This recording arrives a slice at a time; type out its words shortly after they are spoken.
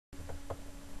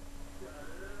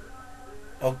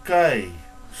Okay,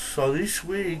 so this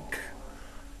week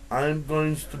I'm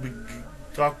going to be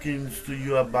talking to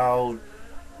you about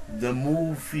the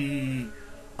movie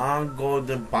On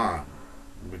Golden Pond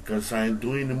because I'm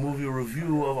doing a movie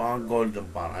review of On Golden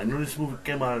Pond. I know this movie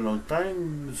came out a long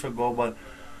time ago, but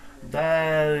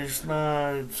that is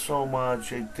not so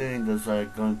much a thing that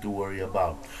I'm going to worry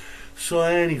about. So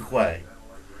anyway,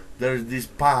 there's this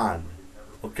pond.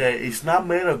 Okay, it's not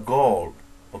made of gold.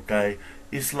 Okay,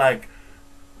 it's like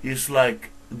it's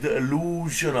like the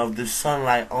illusion of the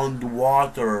sunlight on the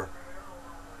water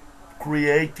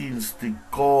creating the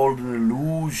golden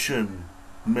illusion,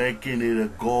 making it a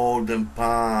golden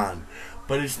pond.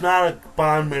 But it's not a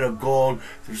pond made of gold.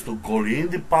 There's no gold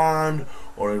in the pond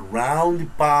or around the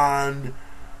pond.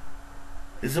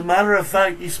 As a matter of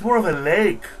fact, it's more of a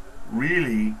lake,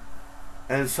 really,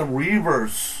 and some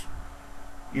rivers.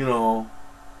 You know,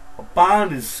 a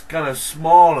pond is kind of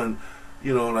small, and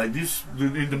like this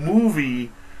in the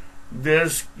movie.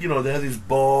 There's they have this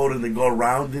boat and they go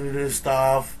around in it and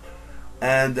stuff.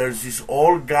 And there's this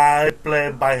old guy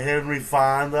played by Henry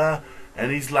Fonda,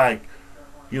 and he's like,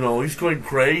 he's going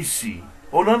crazy.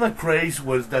 Oh, not that crazy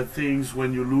was that things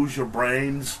when you lose your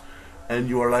brains and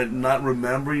you are like not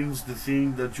remembering the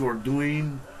thing that you are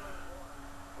doing.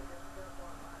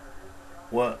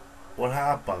 What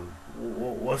happened?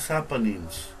 What's happening?